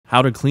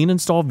How to clean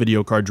install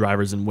video card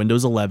drivers in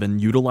Windows 11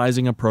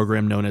 utilizing a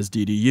program known as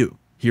DDU.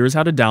 Here is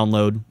how to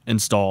download,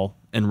 install,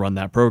 and run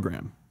that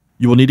program.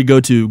 You will need to go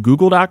to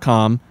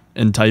google.com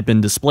and type in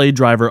display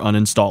driver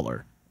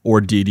uninstaller,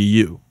 or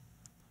DDU,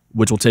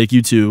 which will take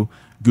you to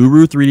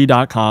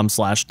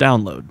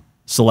guru3d.com/download.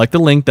 Select the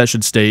link that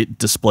should state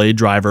display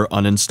driver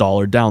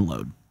uninstaller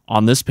download.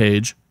 On this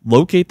page,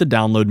 locate the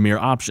download mirror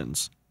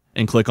options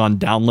and click on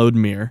download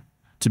mirror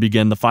to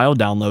begin the file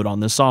download on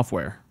this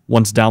software.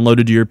 Once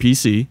downloaded to your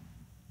PC,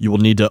 you will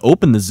need to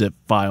open the zip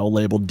file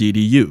labeled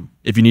DDU.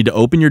 If you need to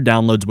open your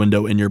downloads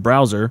window in your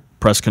browser,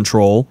 press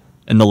Ctrl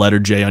and the letter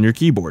J on your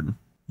keyboard.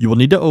 You will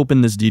need to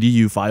open this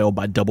DDU file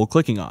by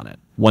double-clicking on it.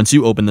 Once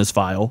you open this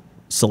file,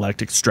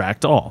 select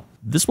Extract All.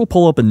 This will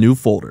pull up a new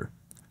folder.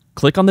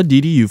 Click on the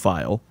DDU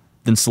file,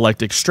 then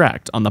select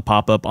Extract on the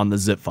pop-up on the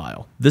zip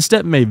file. This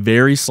step may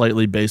vary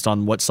slightly based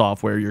on what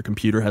software your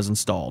computer has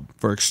installed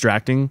for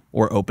extracting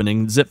or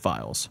opening zip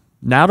files.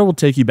 Now it will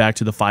take you back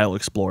to the File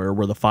Explorer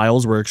where the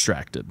files were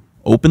extracted.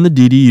 Open the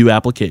DDU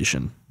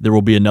application. There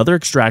will be another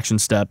extraction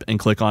step and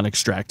click on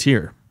Extract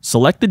Here.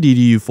 Select the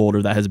DDU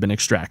folder that has been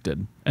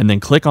extracted, and then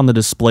click on the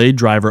Display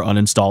Driver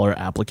Uninstaller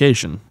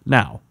application.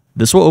 Now,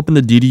 this will open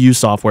the DDU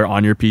software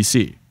on your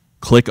PC.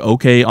 Click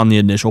OK on the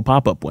initial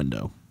pop-up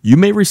window. You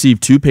may receive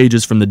 2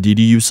 pages from the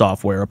DDU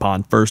software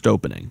upon first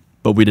opening,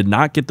 but we did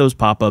not get those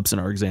pop-ups in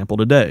our example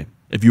today.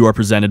 If you are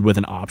presented with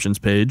an options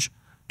page,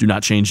 do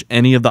not change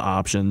any of the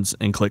options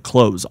and click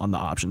Close on the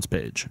options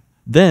page.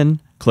 Then,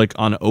 click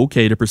on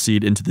OK to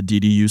proceed into the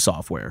DDU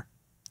software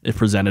if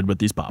presented with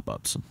these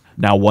pop-ups.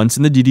 Now, once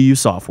in the DDU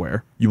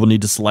software, you will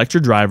need to select your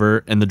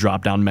driver in the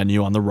drop-down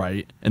menu on the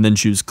right and then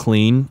choose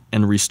Clean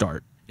and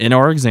Restart. In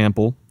our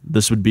example,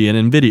 this would be an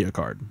NVIDIA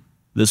card.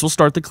 This will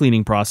start the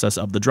cleaning process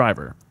of the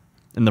driver,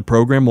 and the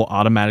program will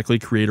automatically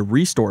create a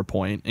restore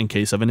point in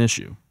case of an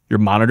issue. Your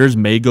monitors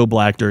may go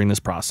black during this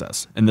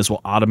process, and this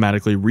will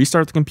automatically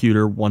restart the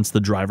computer once the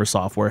driver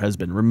software has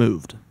been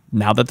removed.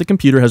 Now that the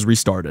computer has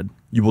restarted,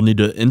 you will need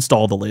to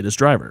install the latest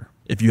driver.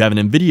 If you have an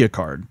NVIDIA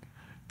card,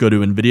 go to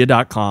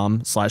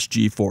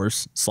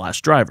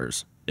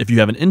nvidia.com/geforce/drivers. If you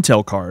have an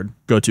Intel card,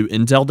 go to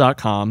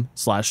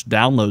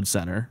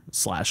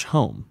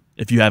intel.com/downloadcenter/home.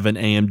 If you have an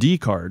AMD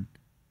card,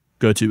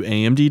 go to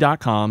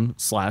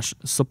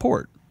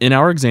amd.com/support. In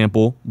our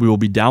example, we will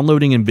be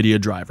downloading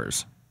NVIDIA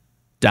drivers.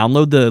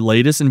 Download the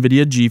latest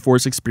NVIDIA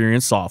GeForce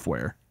Experience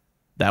software.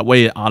 That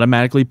way it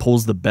automatically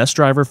pulls the best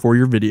driver for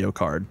your video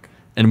card,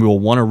 and we will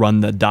want to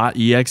run the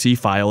 .exe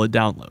file it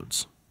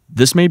downloads.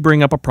 This may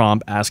bring up a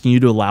prompt asking you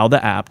to allow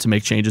the app to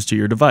make changes to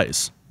your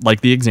device,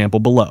 like the example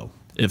below.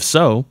 If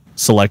so,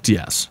 select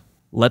Yes.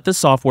 Let the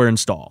software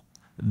install.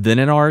 Then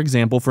in our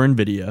example for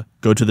NVIDIA,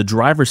 go to the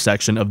driver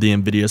section of the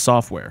NVIDIA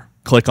software.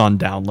 Click on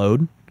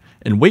Download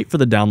and wait for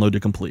the download to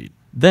complete.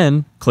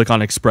 Then, click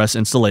on Express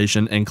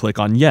Installation and click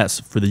on Yes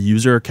for the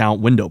user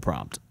account window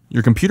prompt.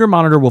 Your computer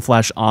monitor will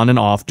flash on and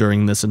off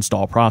during this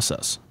install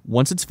process.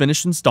 Once it's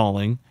finished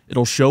installing,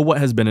 it'll show what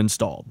has been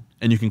installed,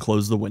 and you can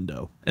close the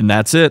window. And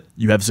that's it.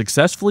 You have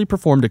successfully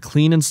performed a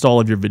clean install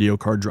of your video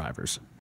card drivers.